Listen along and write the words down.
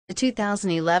The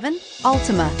 2011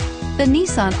 Altima. The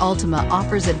Nissan Altima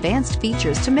offers advanced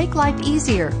features to make life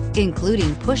easier,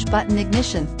 including push-button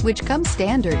ignition, which comes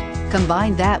standard.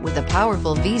 Combine that with a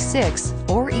powerful V6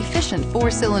 or efficient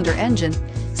 4-cylinder engine,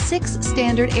 6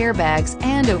 standard airbags,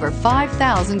 and over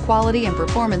 5,000 quality and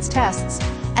performance tests,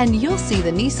 and you'll see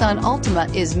the Nissan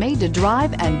Altima is made to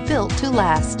drive and built to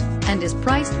last, and is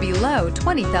priced below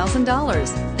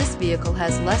 $20,000. This vehicle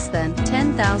has less than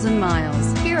 10,000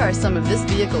 miles. Here are some of this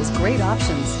vehicle's great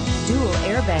options: dual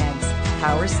airbags,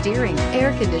 power steering,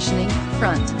 air conditioning,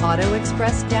 front, auto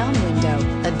express down window,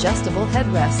 adjustable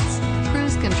headrests,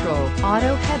 cruise control,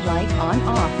 auto headlight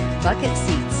on/off, bucket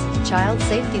seats, child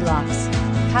safety locks,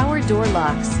 power door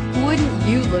locks. Wouldn't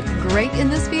you look great in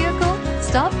this vehicle?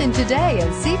 Stop in today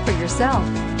and see for yourself.